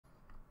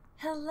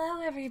Hello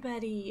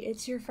everybody,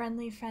 it's your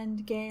friendly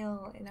friend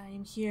Gale, and I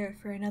am here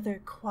for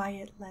another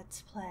quiet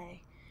Let's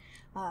Play.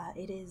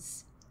 It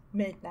is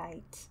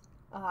midnight.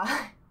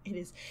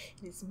 It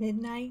is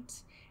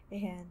midnight,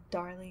 and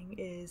Darling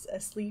is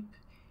asleep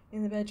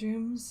in the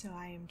bedroom, so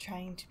I am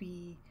trying to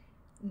be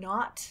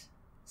not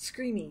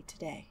screamy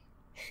today.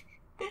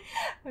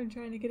 I'm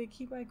trying to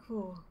keep my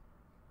cool.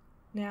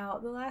 Now,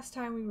 the last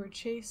time we were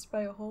chased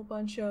by a whole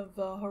bunch of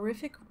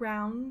horrific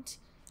round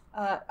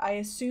I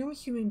assume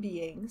human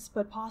beings,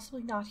 but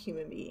possibly not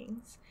human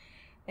beings.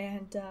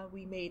 And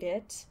we made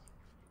it.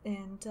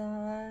 And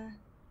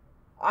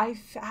I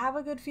have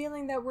a good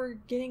feeling that we're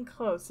getting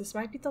close. This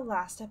might be the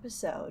last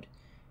episode.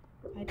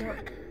 I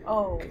don't...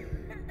 Oh.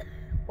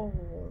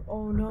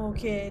 Oh no,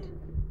 kid.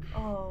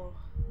 Oh,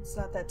 it's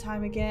not that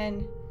time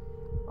again.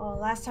 Oh,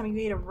 last time you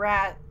ate a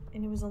rat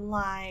and it was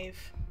alive.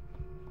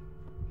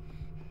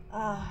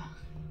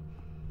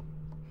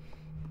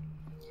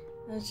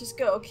 Let's just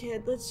go,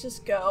 kid. Let's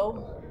just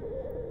go.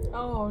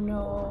 Oh,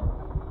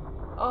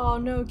 no. Oh,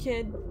 no,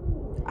 kid.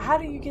 How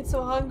do you get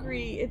so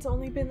hungry? It's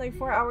only been like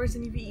 4 hours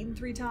and you've eaten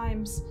 3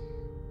 times.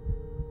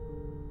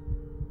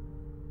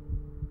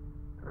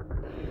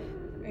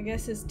 I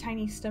guess his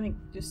tiny stomach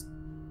just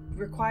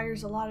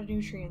requires a lot of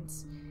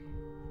nutrients.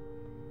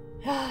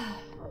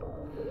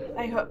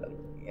 I hope...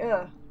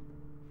 Ugh.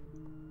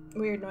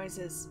 Weird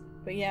noises.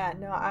 But yeah,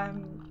 no,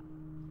 I'm...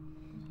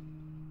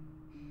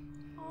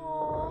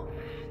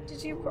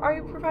 Are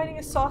you providing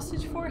a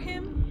sausage for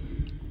him?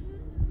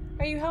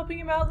 Are you helping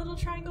him out, little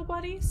triangle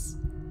buddies?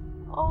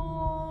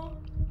 Oh,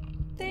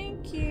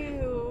 thank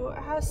you.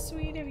 How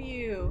sweet of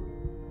you.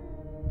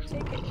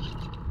 Take it.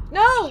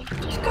 No!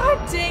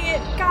 God dang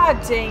it!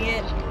 God dang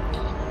it!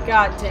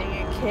 God dang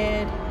it,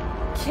 kid.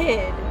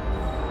 Kid.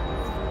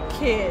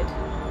 Kid.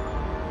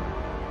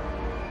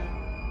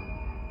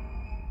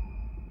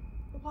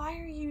 Why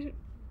are you...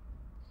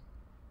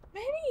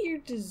 Maybe you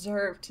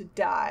deserve to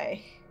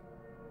die.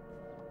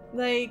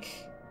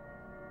 Like,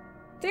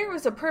 there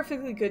was a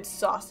perfectly good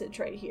sausage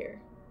right here.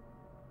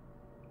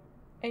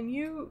 And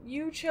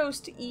you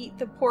chose to eat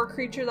the poor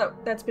creature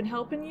that's been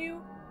helping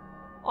you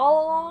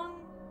all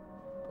along?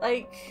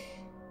 Like,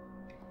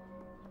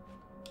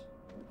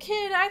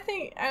 kid, I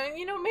think,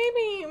 you know,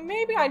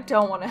 maybe I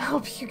don't want to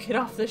help you get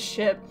off the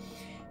ship.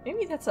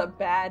 Maybe that's a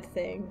bad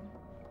thing.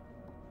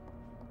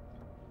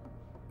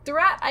 The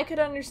rat, I could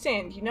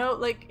understand, you know?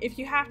 Like, if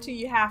you have to,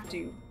 you have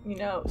to. You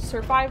know,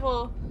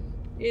 survival...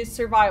 is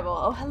survival.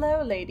 Oh,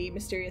 hello, lady,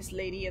 mysterious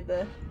lady of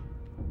the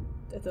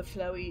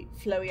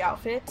flowy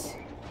outfit.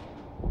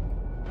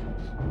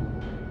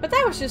 But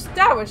that was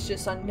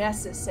just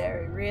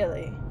unnecessary,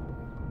 really.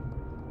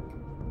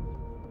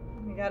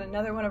 We got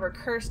another one of her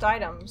cursed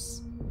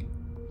items.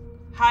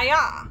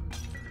 Hiya!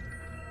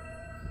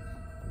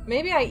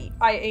 Maybe I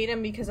ate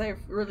him because I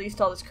released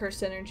all this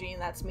cursed energy,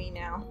 and that's me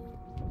now.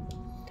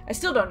 I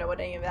still don't know what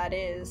any of that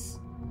is.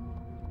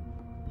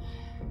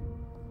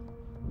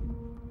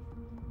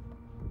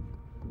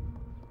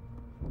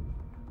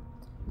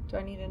 Do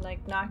I need to,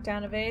 like, knock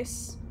down a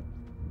vase?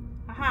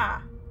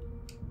 Aha!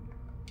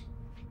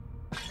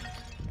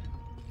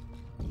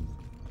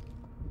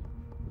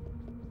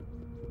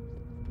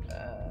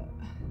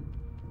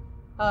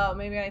 Oh,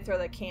 maybe I throw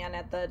the can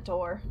at the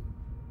door.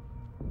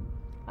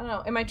 I don't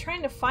know. Am I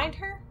trying to find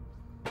her?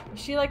 Is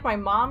she like my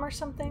mom or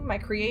something? My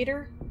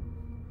creator?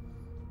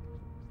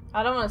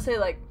 I don't want to say,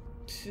 like,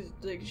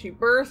 she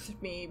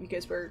birthed me,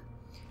 because we're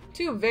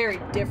two very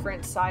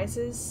different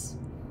sizes.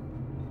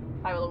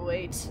 I will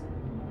wait.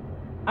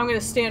 I'm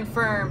gonna stand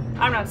firm.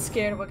 I'm not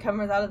scared of what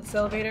comes out of this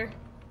elevator.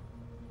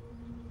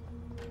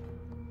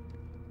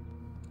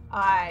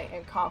 I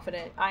am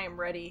confident. I am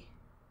ready.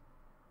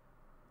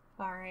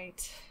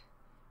 Alright.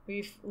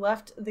 We've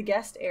left the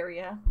guest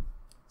area.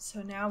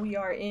 So now we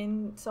are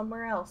in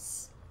somewhere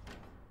else.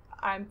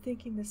 I'm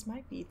thinking this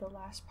might be the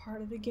last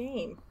part of the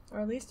game.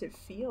 Or at least it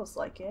feels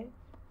like it.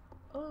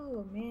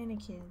 Oh,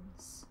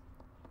 mannequins.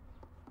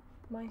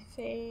 My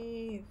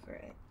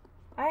favorite.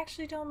 I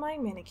actually don't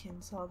mind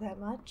mannequins all that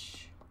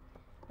much.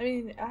 I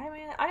mean,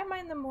 I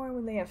mind them more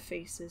when they have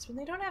faces. When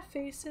they don't have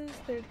faces,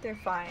 they're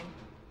fine.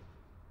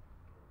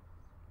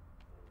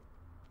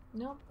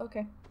 Nope.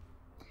 Okay.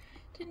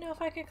 Didn't know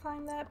if I could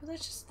climb that, but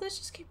let's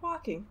just keep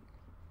walking.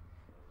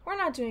 We're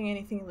not doing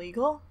anything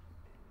illegal.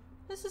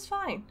 This is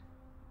fine.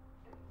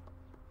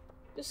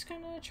 Just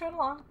gonna trot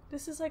along.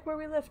 This is like where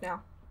we live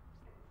now.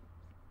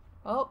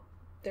 Oh,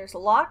 there's a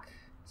lock,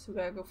 so we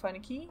gotta go find a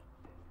key.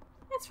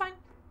 That's fine.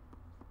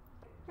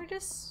 We're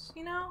just,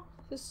 you know,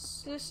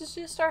 this is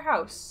just our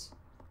house.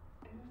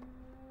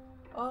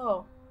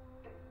 Oh.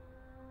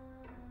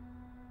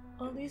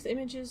 All these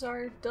images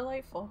are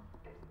delightful.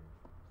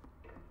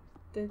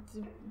 The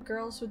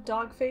girls with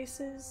dog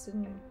faces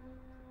and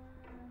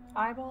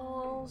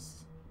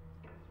eyeballs.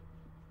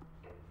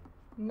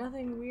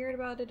 Nothing weird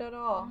about it at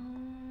all.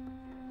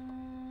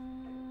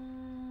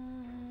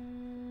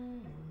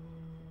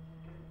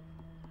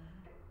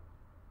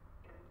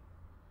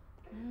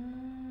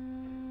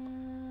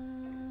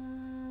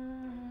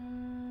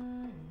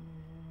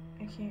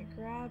 I can't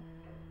grab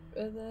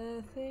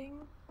the thing.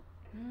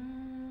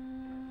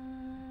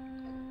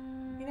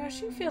 You know,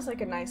 she feels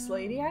like a nice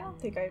lady. I don't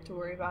think I have to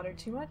worry about her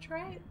too much,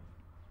 right?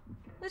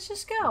 Let's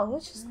just go.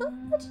 Let's just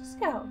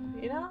go.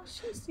 You know,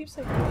 she seems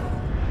like.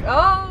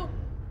 Oh,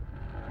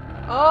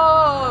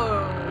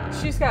 oh,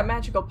 she's got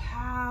magical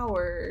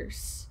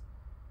powers.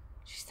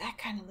 She's that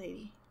kind of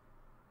lady.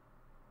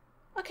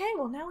 Okay,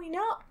 well now we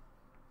know.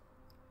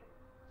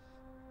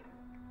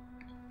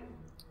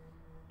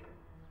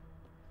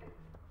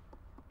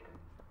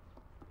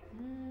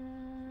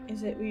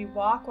 Is it we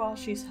walk while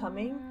she's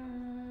humming?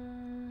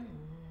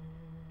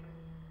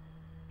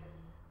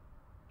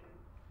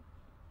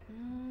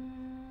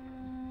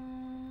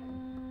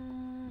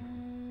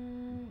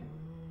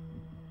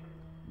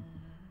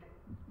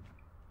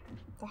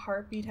 The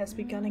heartbeat has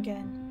begun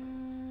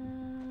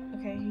again.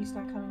 Okay, he's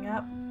not coming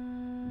up.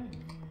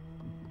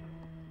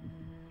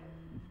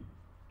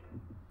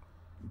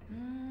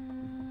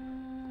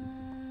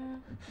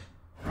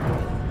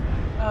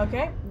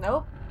 Okay,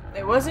 nope.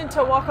 It wasn't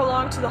to walk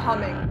along to the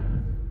humming.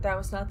 That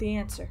was not the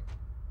answer.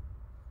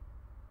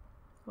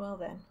 Well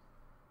then.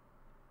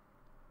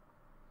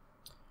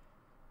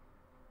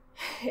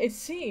 It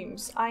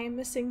seems I am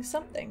missing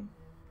something.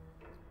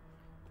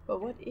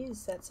 But what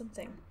is that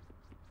something?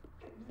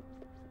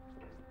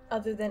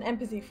 Other than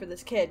empathy for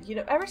this kid. You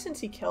know, ever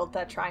since he killed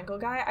that triangle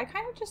guy, I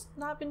kind of just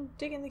not been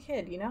digging the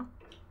kid, you know?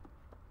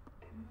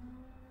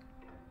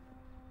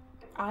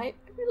 I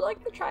really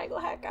like the triangle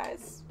hat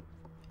guys.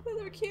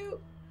 They're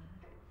cute.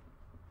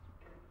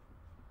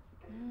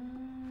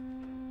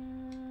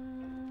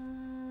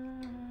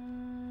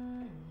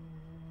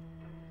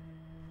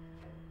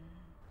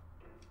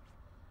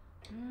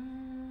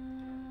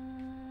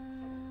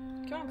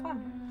 Come on, come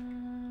on.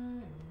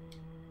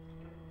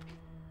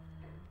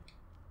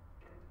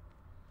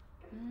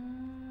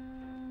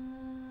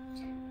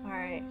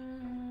 Alright.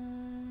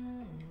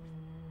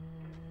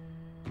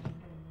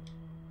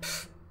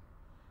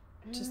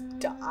 Just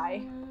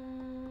die.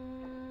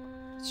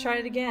 Let's try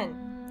it again.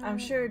 I'm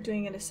sure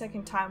doing it a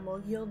second time will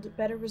yield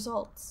better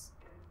results.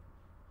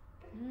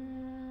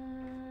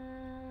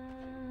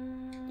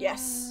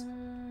 Yes.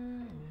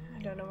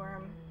 I don't know where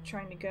I'm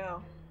trying to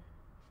go.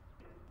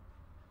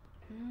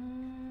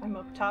 I'm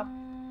up top.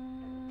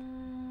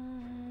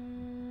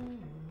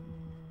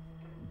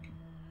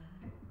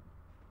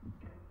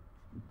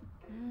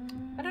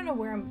 I don't know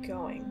where I'm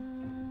going.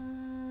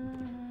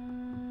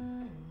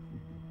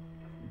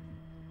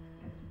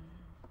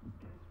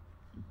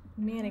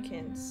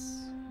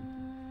 Mannequins.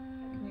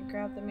 Can I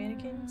grab the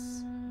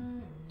mannequins?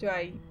 Do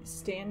I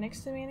stand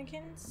next to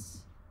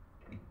mannequins?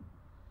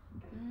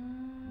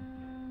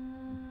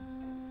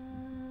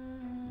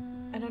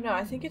 I don't know.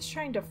 I think it's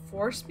trying to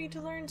force me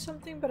to learn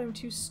something, but I'm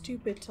too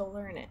stupid to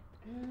learn it.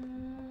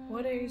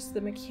 What is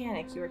the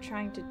mechanic you are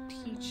trying to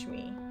teach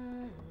me?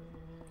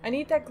 I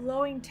need that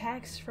glowing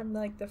text from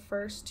like the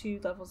first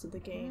 2 levels of the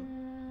game.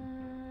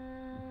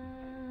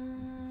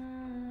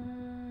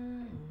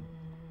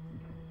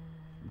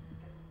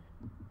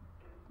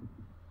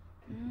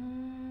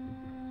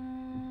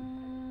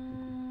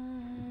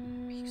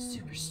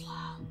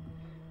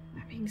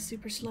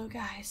 Super slow,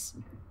 guys.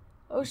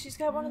 Oh, she's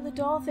got one of the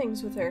doll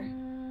things with her.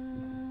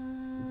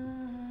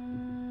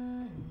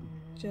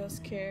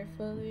 Just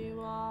carefully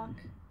walk.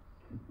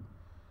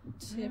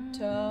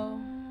 Tiptoe.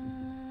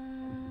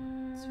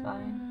 It's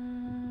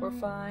fine. We're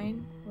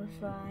fine. We're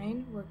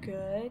fine. We're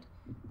good.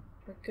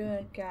 We're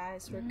good,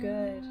 guys. We're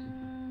good.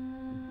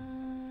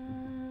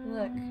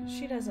 Look,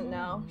 she doesn't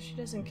know. She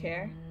doesn't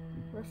care.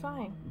 We're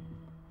fine.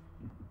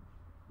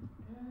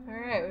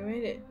 Alright, we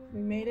made it.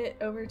 We made it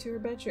over to her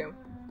bedroom.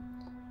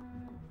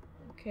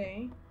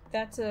 Okay,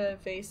 that's a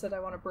vase that I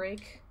want to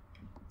break.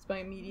 It's my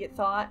immediate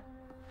thought.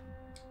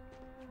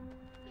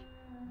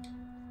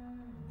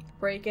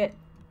 Break it.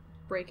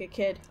 Break it,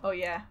 kid. Oh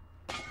yeah.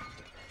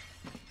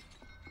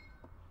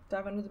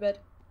 Dive under the bed.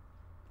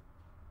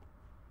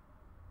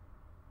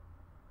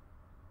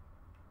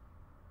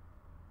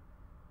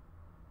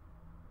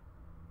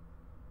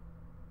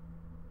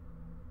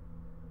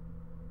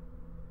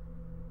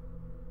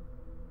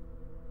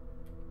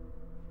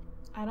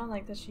 I don't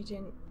like that she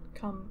didn't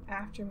come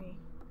after me.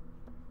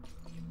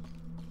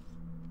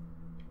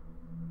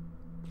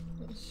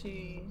 Is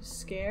she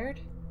scared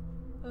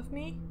of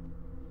me?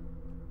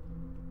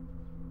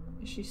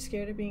 Is she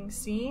scared of being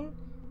seen?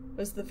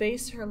 Was the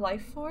vase her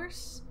life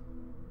force?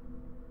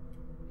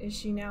 Is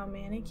she now a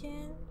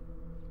mannequin?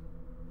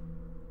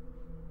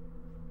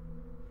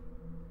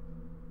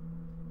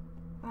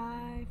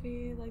 I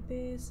feel like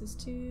this is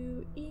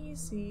too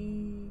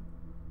easy.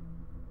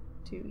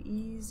 Too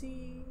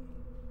easy.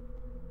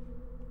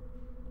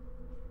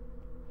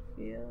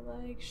 Feel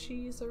like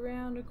she's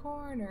around a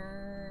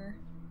corner.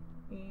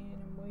 And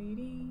I'm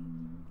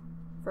waiting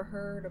for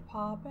her to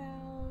pop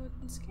out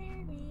and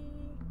scare me.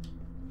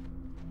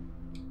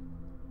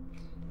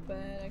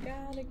 But I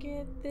gotta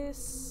get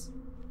this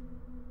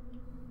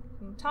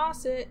and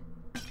toss it.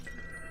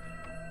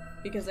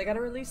 Because I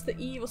gotta release the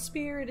evil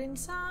spirit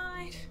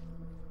inside.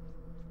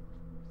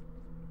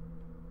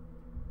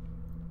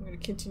 I'm gonna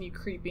continue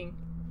creeping.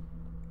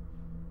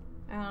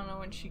 I don't know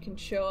when she can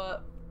show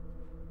up.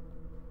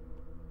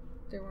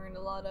 They're wearing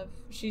a lot of...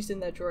 She's in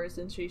that drawer,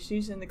 isn't she?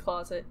 She's in the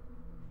closet.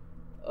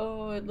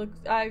 Oh, it looks...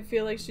 I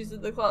feel like she's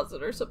in the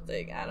closet or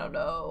something. I don't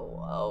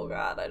know. Oh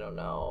god, I don't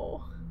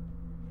know.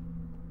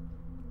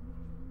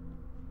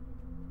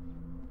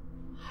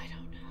 I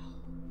don't know.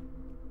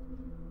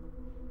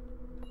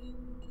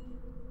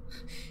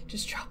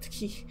 Just drop the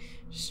key.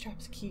 Just drop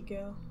the key,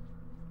 go.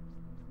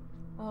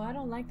 Oh, I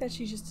don't like that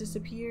she just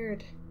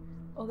disappeared.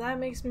 Oh, that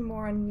makes me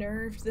more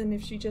unnerved than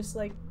if she just,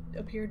 like,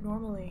 appeared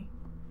normally.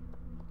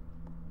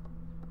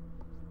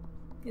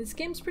 This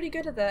game's pretty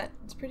good at that.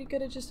 It's pretty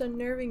good at just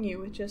unnerving you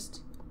with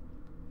just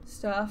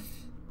stuff.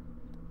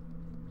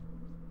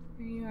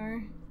 Here you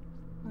are.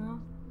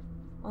 Well,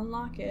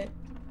 unlock it,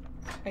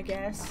 I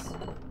guess.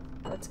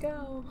 Let's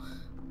go.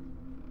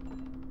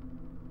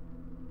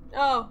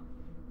 Oh!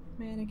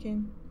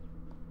 Mannequin.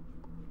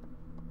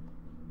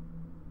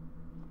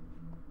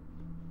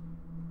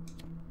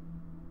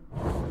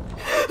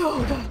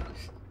 Oh god!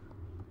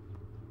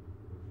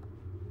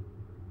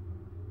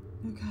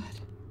 Oh god.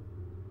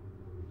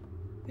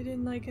 I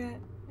didn't like that.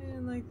 I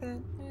didn't like that.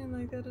 I didn't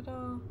like that at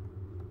all.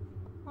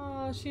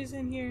 Oh, she's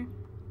in here.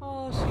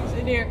 Oh, she's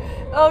in here.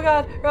 Oh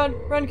god! Run!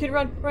 Run, kid,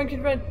 run! Run,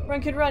 kid, run!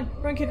 Run, kid, run!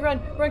 Run, kid,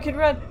 run! Run, kid,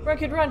 run! Run,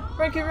 kid, run!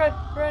 Run, kid, run!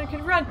 Run,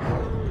 kid,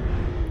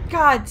 run!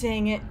 God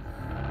dang it.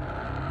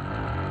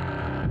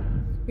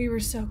 We were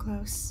so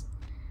close.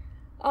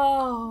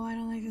 Oh, I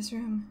don't like this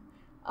room.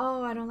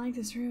 Oh, I don't like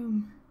this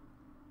room.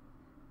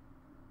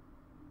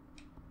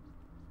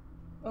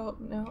 Oh,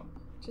 no.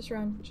 Just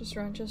run. Just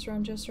run. Just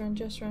run. Just run.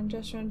 Just run.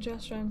 Just run.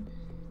 Just run.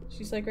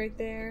 She's like right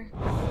there.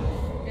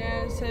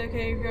 Yes,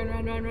 okay. Run,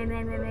 run, run, run,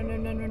 run, run, run,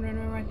 run, run, run, run,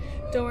 run, run.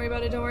 Don't worry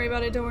about it. Don't worry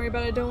about it. Don't worry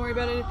about it. Don't worry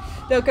about it.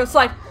 No, go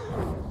slide.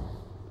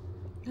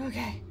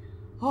 Okay.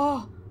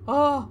 Oh,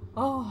 oh,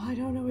 oh, I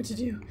don't know what to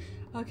do.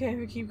 Okay,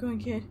 we keep going,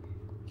 kid.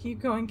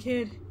 Keep going,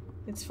 kid.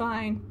 It's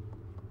fine.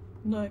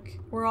 Look,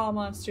 we're all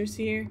monsters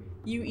here.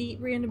 You eat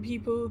random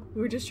people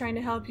who are just trying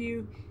to help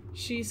you.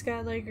 She's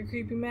got like a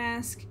creepy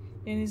mask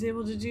and is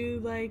able to do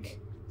like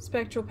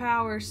spectral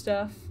power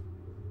stuff.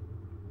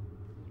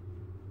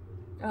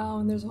 Oh,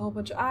 and there's a whole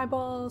bunch of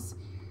eyeballs.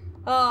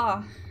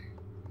 Ah.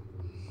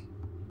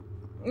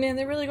 Man,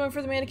 they're really going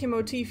for the mannequin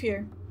motif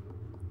here.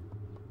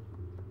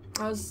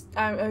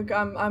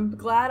 I'm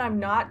glad I'm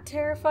not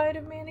terrified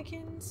of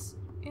mannequins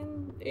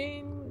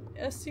in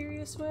a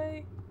serious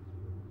way.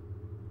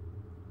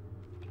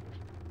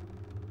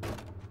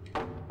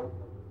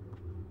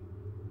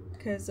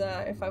 Because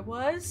if I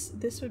was,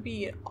 this would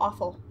be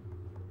awful.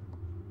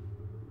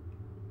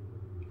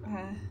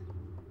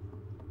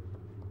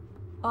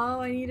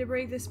 Oh, I need to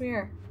break this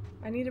mirror.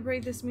 I need to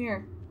break this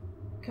mirror.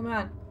 Come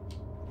on.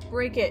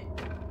 Break it.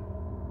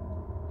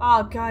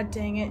 Oh, god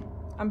dang it.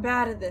 I'm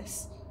bad at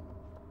this.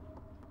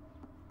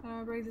 How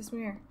do I break this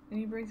mirror? I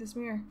need to break this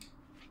mirror.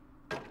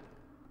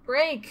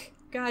 Break!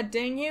 God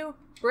dang you.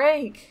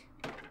 Break!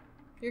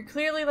 You're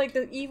clearly like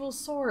the evil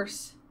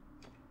source.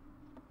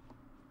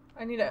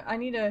 I need a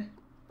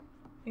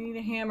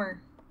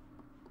hammer.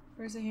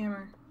 Where's the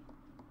hammer?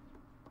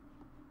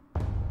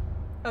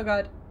 Oh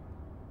god.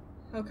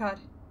 Oh god.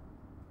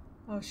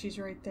 Oh, she's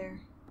right there.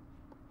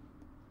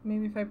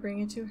 Maybe if I bring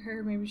it to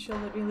her, maybe she'll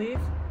let me leave?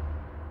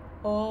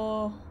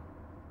 Oh.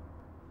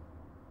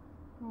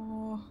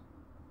 Oh.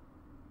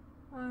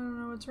 I don't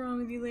know what's wrong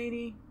with you,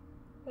 lady.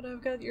 But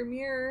I've got your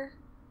mirror.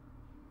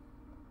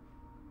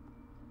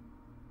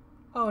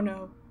 Oh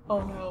no.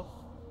 Oh no.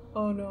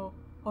 Oh no.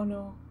 Oh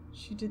no.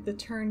 She did the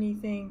turny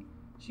thing.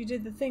 She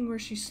did the thing where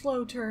she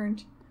slow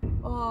turned.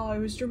 Oh, it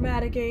was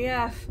dramatic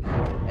AF.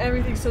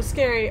 Everything's so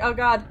scary. Oh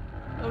god.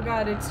 Oh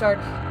god, it's dark.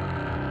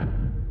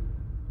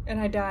 And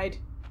I died.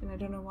 And I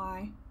don't know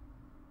why.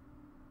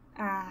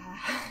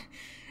 Ah.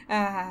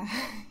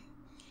 Ah.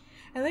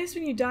 At least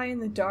when you die in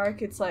the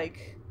dark, it's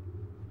like...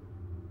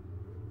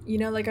 You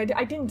know, like,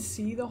 I didn't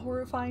see the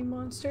horrifying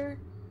monster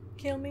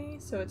kill me,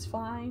 so it's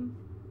fine.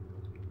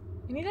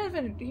 And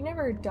he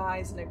never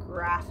dies in a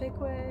graphic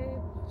way,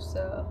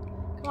 so...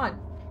 Come on.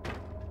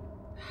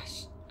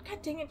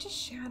 God dang it, just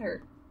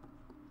shatter.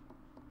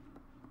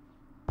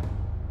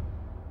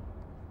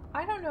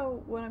 I don't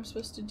know what I'm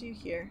supposed to do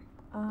here.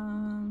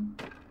 I'm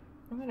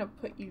gonna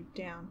put you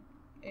down,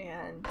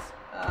 and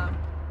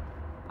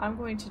I'm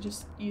going to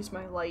just use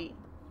my light.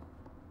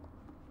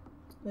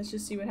 Let's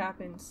just see what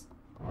happens.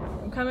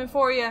 I'm coming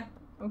for you.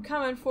 I'm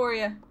coming for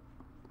you.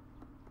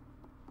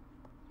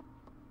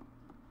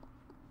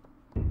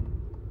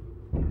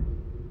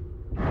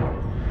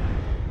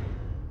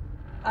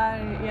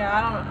 Yeah,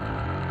 I don't know.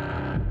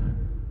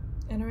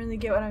 I don't really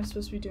get what I'm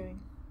supposed to be doing.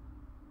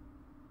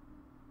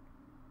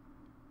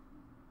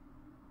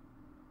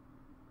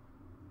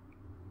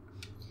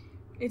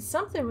 It's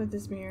something with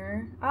this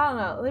mirror. I don't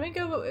know.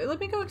 Let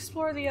me go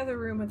explore the other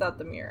room without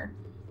the mirror.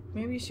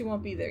 Maybe she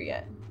won't be there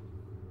yet.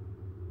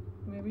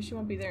 Maybe she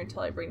won't be there until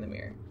I bring the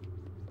mirror.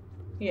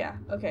 Yeah,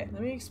 okay,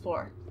 let me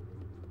explore.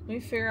 Let me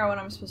figure out what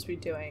I'm supposed to be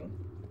doing.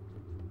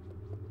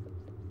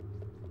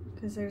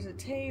 Because there's a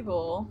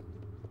table.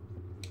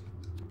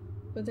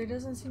 But there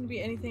doesn't seem to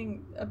be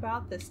anything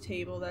about this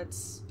table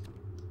that's...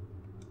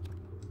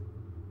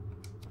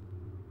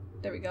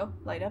 There we go.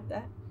 Light up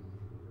that.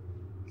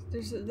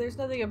 There's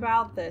nothing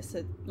about this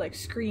that, like,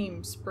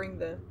 screams bring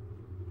the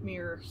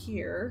mirror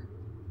here.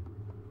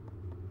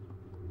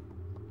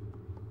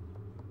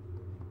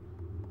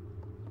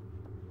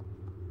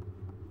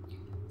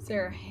 Is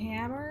there a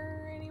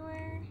hammer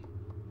anywhere?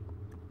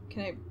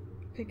 Can I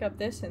pick up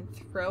this and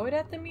throw it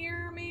at the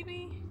mirror,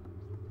 maybe?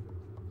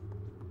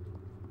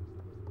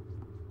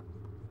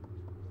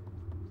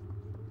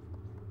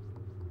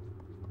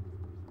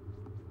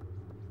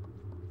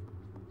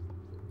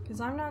 Because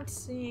I'm not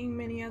seeing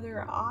many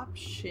other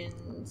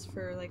options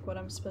for, like, what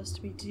I'm supposed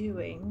to be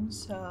doing,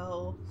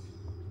 so...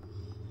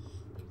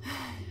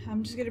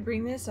 I'm just gonna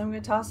bring this, I'm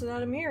gonna toss it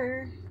at a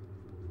mirror.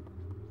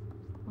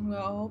 I'm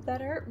gonna hope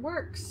that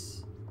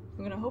works.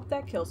 I'm gonna hope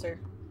that kills her.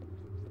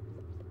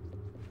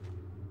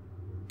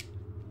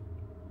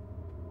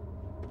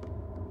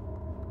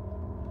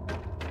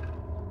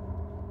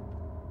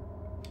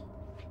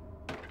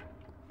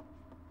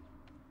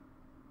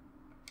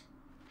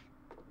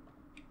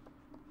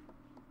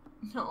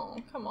 No,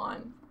 come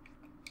on.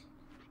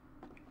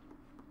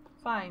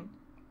 Fine.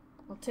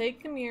 I'll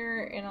take the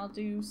mirror and I'll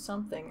do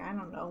something. I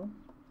don't know.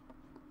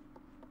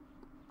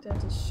 Do I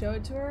have to show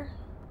it to her?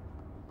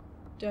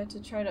 Do I have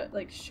to try to,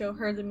 like, show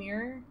her the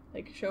mirror?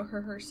 Like, show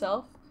her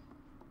herself?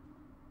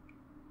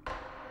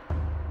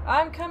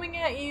 I'm coming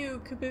at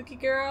you, Kabuki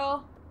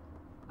girl!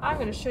 I'm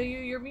gonna show you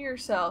your mirror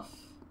self.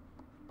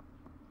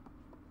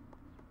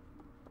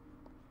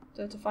 Do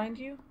I have to find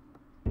you?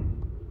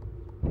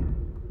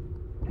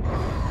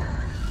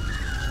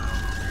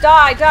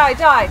 Die! Die!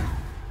 Die!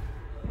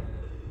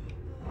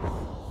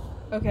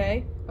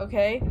 Okay,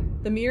 okay.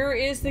 The mirror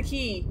is the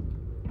key.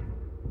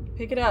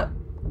 Pick it up.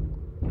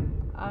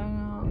 I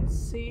don't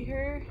see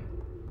her.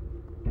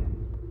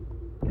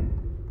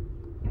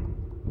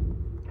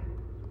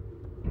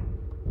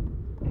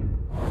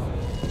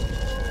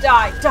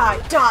 Die! Die!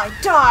 Die!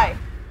 Die!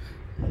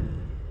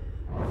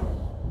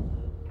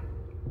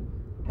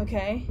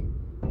 Okay.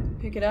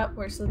 Pick it up.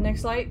 Where's the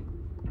next light?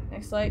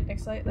 Next light,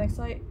 next light, next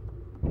light.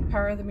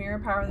 Power of the mirror,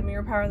 power of the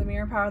mirror, power of the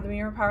mirror, power of the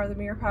mirror, power of the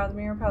mirror, power of the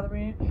mirror, power of the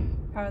mirror,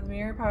 power of the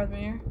mirror, power of the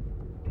mirror.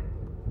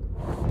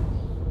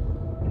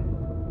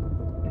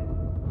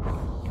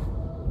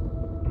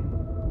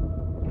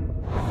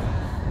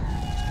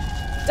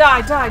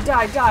 Die, die,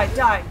 die, die,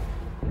 die.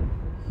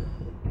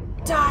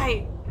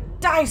 Die!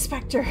 Die,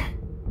 Spectre!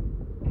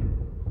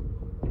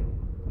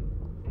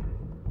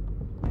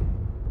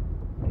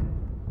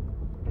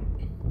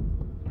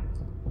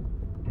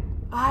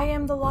 I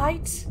am the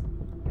light.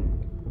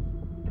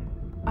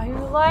 I am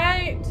the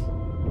light.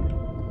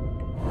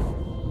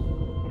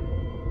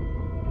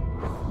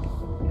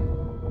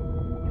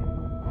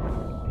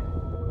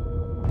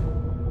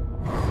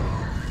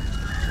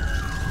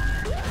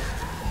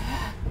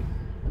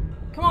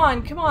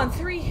 Come on,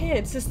 3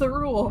 hits is the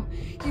rule.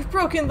 You've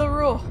broken the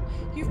rule.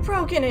 You've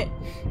broken it.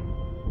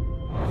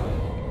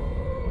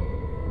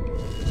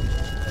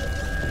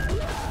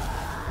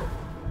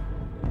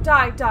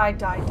 Die, die,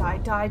 die, die,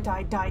 die,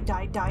 die, die,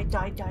 die, die,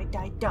 die, die,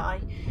 die,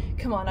 die.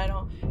 Come on, I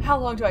don't... How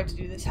long do I have to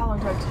do this? How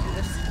long do I have to do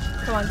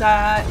this? Come on,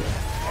 die.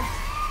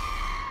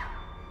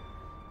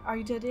 Are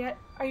you dead yet?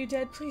 Are you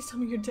dead? Please tell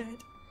me you're dead.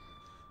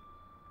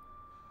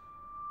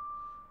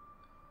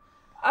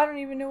 I don't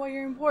even know why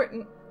you're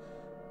important.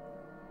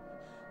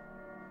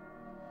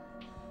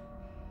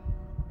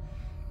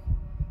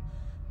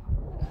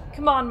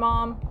 Come on,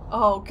 Mom.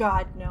 Oh,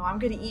 God, no. I'm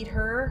gonna eat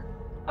her.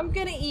 I'm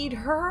gonna eat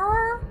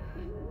her?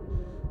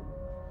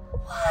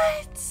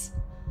 What?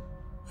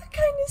 What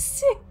kind of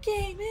sick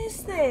game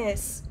is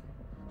this?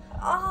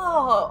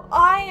 Oh,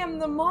 I am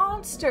the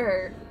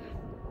monster.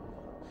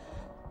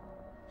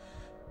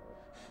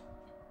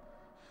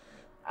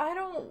 I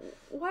don't...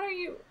 What are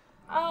you...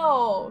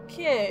 Oh,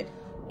 kid.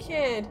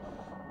 Kid.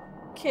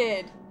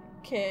 Kid.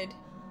 Kid.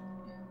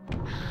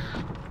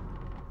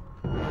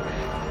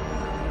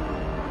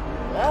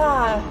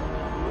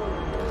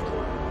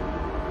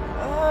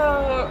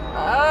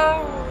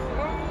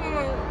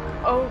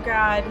 Oh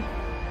God.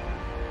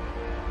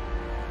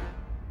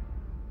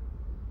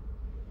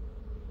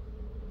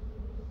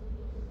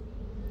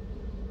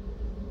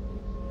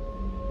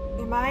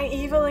 Am I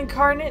evil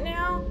incarnate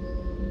now?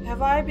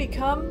 Have I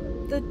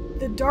become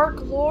the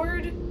Dark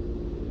Lord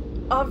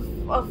of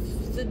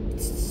the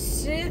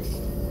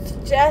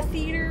Sith, Death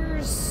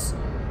Eaters,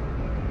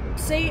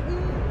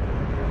 Satan?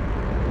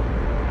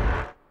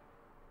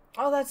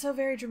 Oh, that's so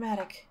very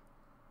dramatic.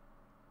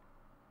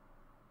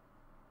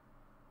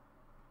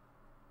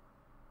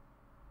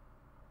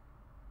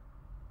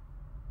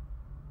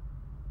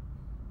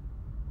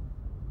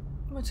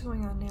 What's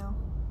going on now?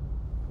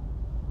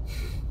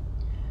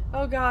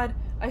 Oh God,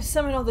 I've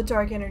summoned all the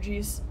dark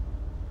energies.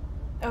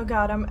 Oh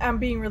God, I'm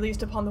being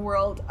released upon the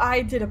world.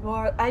 I did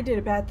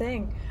a bad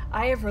thing.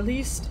 I have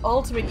released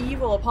ultimate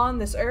evil upon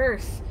this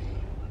earth,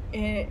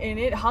 and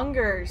it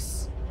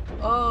hungers.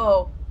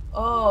 Oh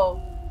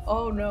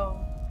no.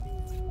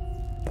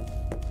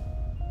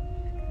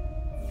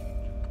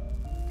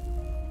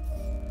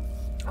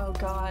 Oh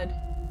god.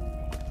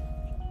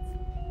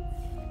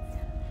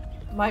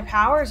 My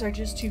powers are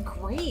just too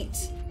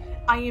great.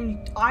 I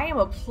am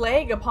a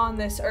plague upon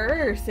this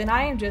earth, and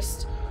I am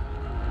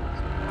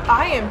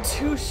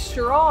too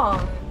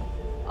strong.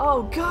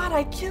 Oh god,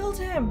 I killed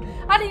him!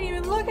 I didn't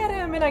even look at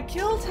him and I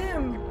killed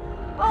him!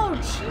 Oh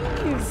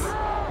jeez!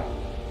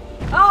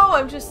 Oh,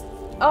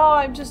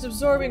 I'm just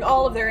absorbing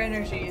all of their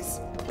energies.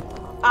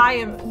 I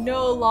am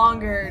no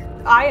longer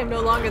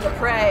the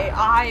prey.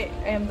 I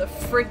am the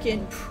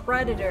freaking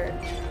predator.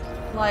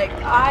 Like,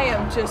 I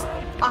am just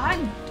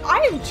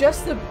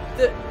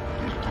the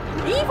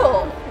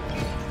evil.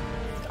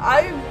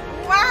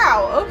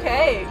 Wow,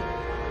 okay.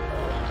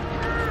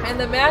 And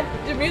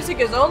the music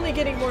is only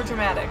getting more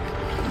dramatic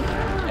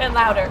and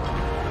louder.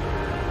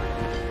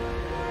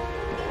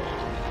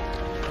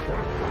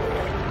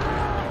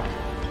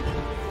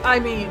 I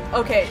mean,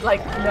 okay,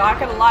 like, not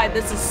gonna lie,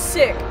 this is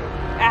sick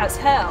as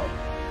hell.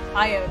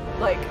 I am,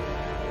 like,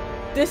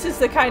 this is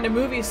the kind of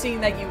movie scene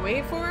that you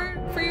wait for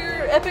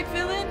your epic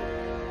villain,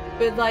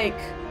 but like,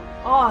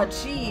 oh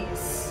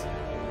jeez.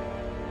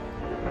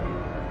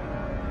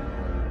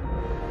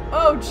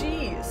 Oh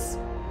jeez.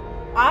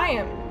 I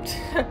am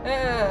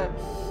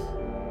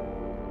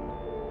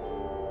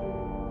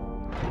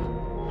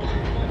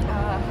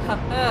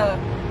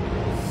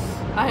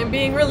I am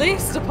being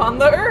released upon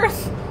the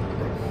earth.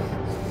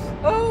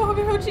 Oh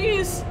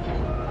jeez.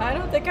 I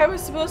don't think I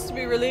was supposed to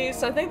be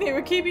released. I think they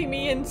were keeping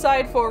me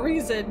inside for a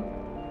reason.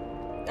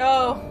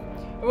 Oh,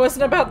 it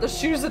wasn't about the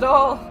shoes at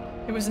all.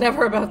 It was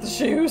never about the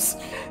shoes.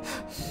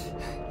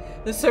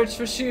 The search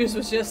for shoes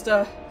was just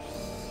a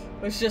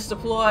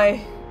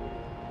ploy.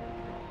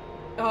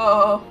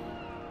 Oh.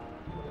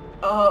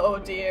 Oh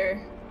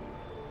dear.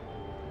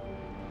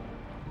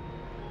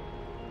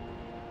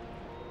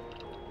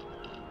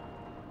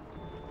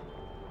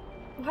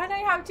 Why'd I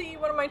have to eat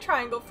one of my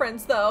triangle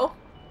friends though?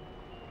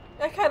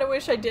 I kinda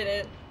wish I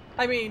didn't.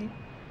 I mean,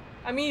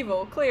 I'm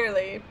evil,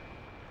 clearly.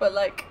 But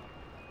like...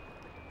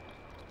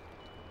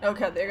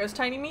 Okay, there goes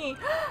Tiny Me.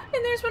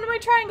 And there's one of my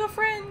triangle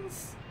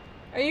friends!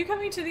 Are you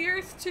coming to the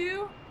earth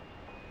too?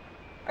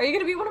 Are you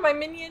gonna be one of my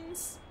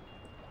minions?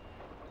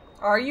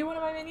 Are you one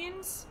of my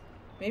minions?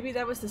 Maybe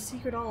that was the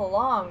secret all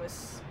along. It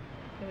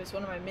was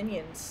one of my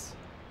minions.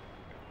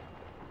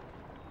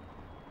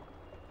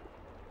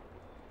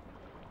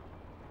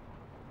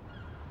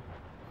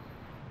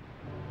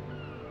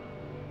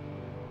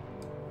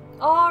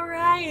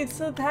 Alright,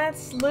 so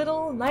that's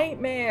Little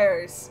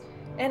Nightmares.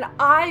 And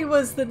I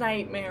was the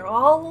nightmare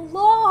all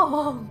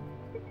along!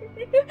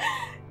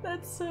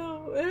 This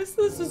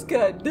was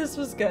good. This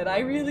was good. I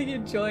really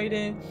enjoyed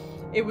it.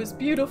 It was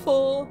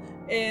beautiful,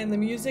 and the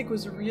music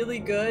was really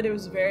good. It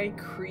was very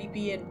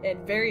creepy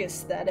and very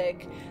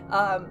aesthetic.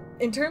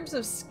 In terms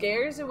of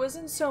scares, it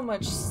wasn't so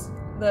much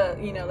the,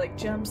 you know, like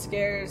jump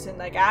scares and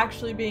like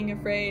actually being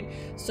afraid,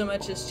 so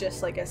much as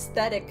just like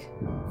aesthetic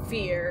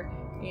fear.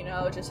 You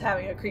know, just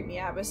having a creepy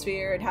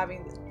atmosphere and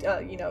having,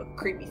 you know,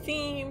 creepy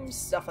themes,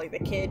 stuff like the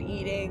kid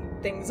eating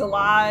things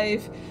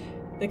alive,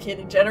 the kid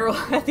in general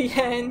at the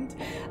end.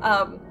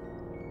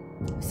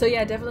 So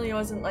yeah, definitely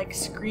wasn't like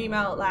scream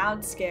out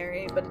loud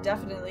scary, but it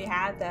definitely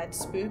had that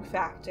spook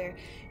factor.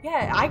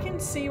 Yeah, I can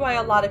see why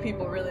a lot of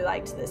people really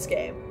liked this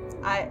game.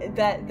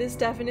 This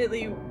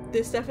definitely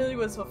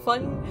was a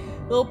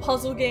fun little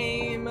puzzle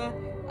game.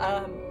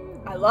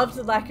 I loved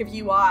the lack of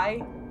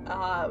UI.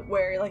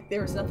 Where like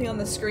there was nothing on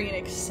the screen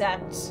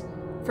except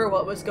for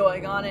what was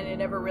going on, and it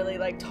never really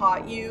like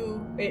taught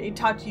you. It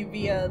taught you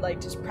via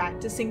like just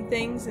practicing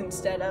things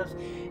instead of,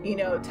 you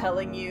know,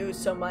 telling you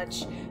so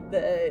much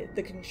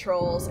the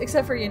controls,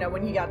 except for, you know,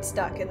 when you got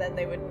stuck and then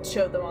they would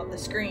show them on the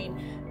screen.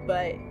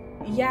 But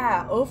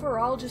yeah,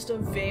 overall just a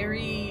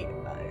very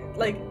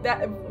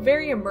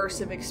very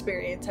immersive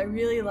experience. I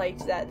really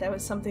liked that. That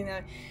was something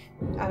that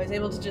I was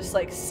able to just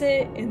like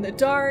sit in the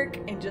dark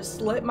and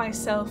just let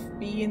myself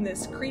be in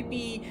this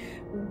creepy,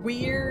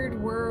 weird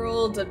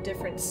world of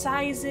different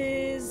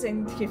sizes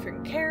and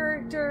different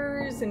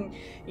characters, and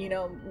you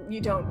know, you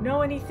don't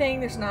know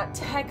anything. There's not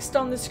text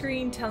on the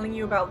screen telling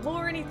you about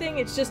lore or anything.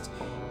 It's just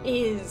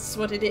is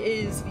what it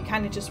is. You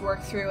kind of just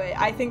work through it.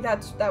 I think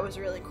that was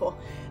really cool.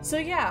 So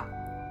yeah,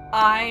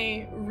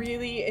 I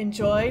really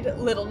enjoyed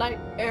Little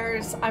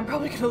Nightmares. I'm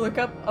probably gonna look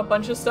up a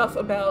bunch of stuff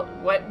about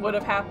what would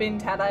have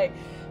happened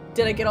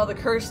did I get all the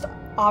cursed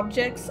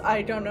objects.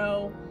 I don't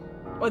know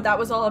what that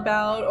was all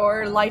about,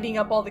 or lighting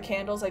up all the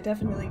candles. I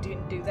definitely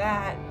didn't do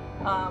that.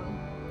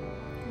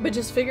 But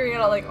just figuring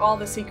out like all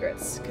the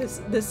secrets,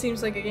 because this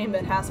seems like a game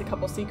that has a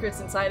couple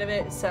secrets inside of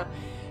it. So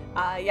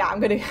yeah,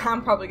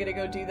 I'm probably gonna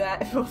go do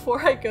that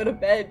before I go to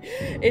bed.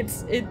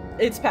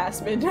 It's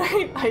past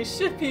midnight. I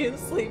should be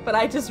asleep, but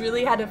I just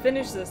really had to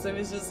finish this. It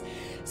was just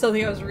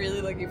something I was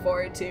really looking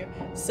forward to.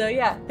 So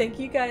yeah, thank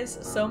you guys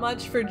so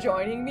much for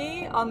joining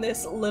me on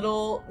this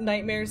Little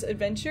Nightmares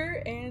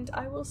adventure, and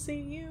I will see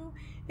you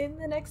in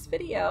the next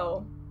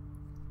video.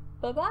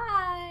 Bye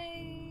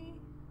bye!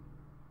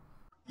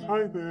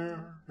 Hi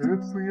there,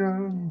 it's the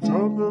end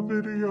of the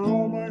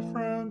video, my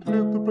friend.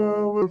 Hit the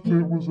bell if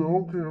it was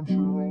okay, I'm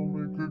sure I'll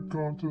make good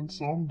content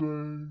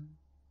someday.